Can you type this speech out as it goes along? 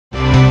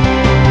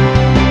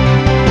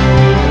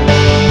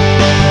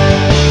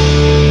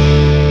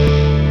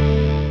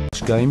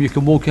game, you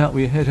can walk out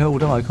with your head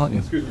held high, can't you?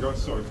 Excuse me,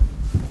 guys. Sorry.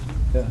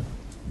 Yeah.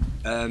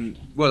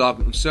 Well,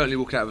 I'm certainly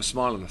walking out with a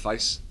smile on my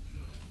face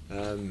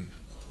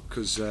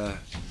because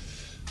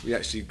we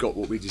actually got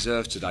what we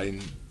deserved today.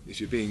 And if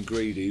you're being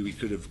greedy, we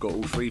could have got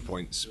all 3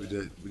 points with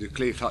the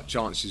clear-cut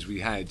chances we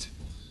had.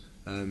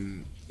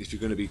 If you're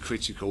going to be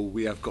critical,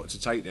 we have got to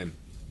take them.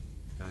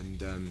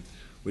 And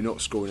we're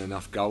not scoring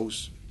enough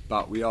goals,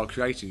 but we are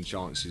creating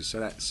chances, so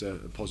that's a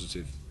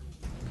positive.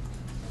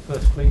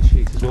 First clean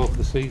sheet as well for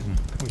the season.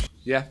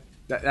 Yeah,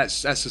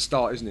 that's the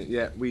start, isn't it?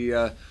 Yeah,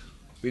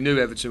 we knew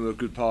Everton were a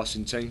good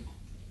passing team,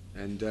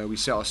 and we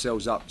set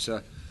ourselves up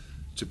to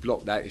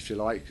block that, if you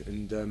like.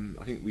 And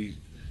I think we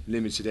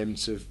limited them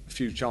to a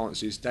few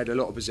chances. They had a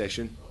lot of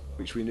possession,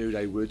 which we knew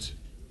they would,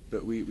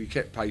 but we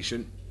kept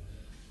patient.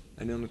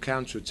 And on the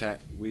counter-attack,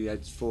 we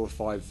had 4 or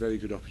 5 very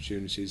good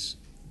opportunities,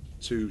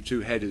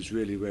 two headers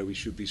really where we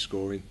should be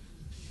scoring,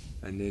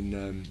 and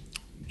then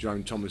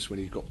Jerome Thomas, when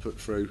he got put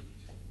through,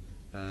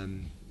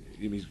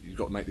 you've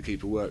got to make the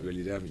keeper work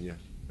really there, haven't you?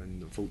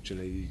 And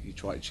unfortunately he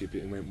tried to chip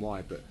it and went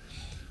wide. But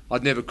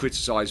I'd never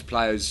criticise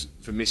players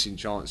for missing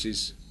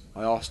chances.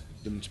 I asked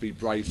them to be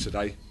brave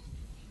today,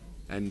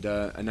 and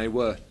they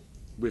were,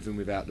 with and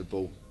without the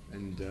ball.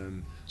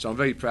 And so I'm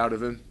very proud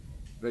of them,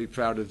 very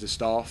proud of the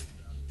staff,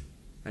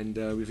 and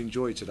we've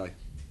enjoyed today.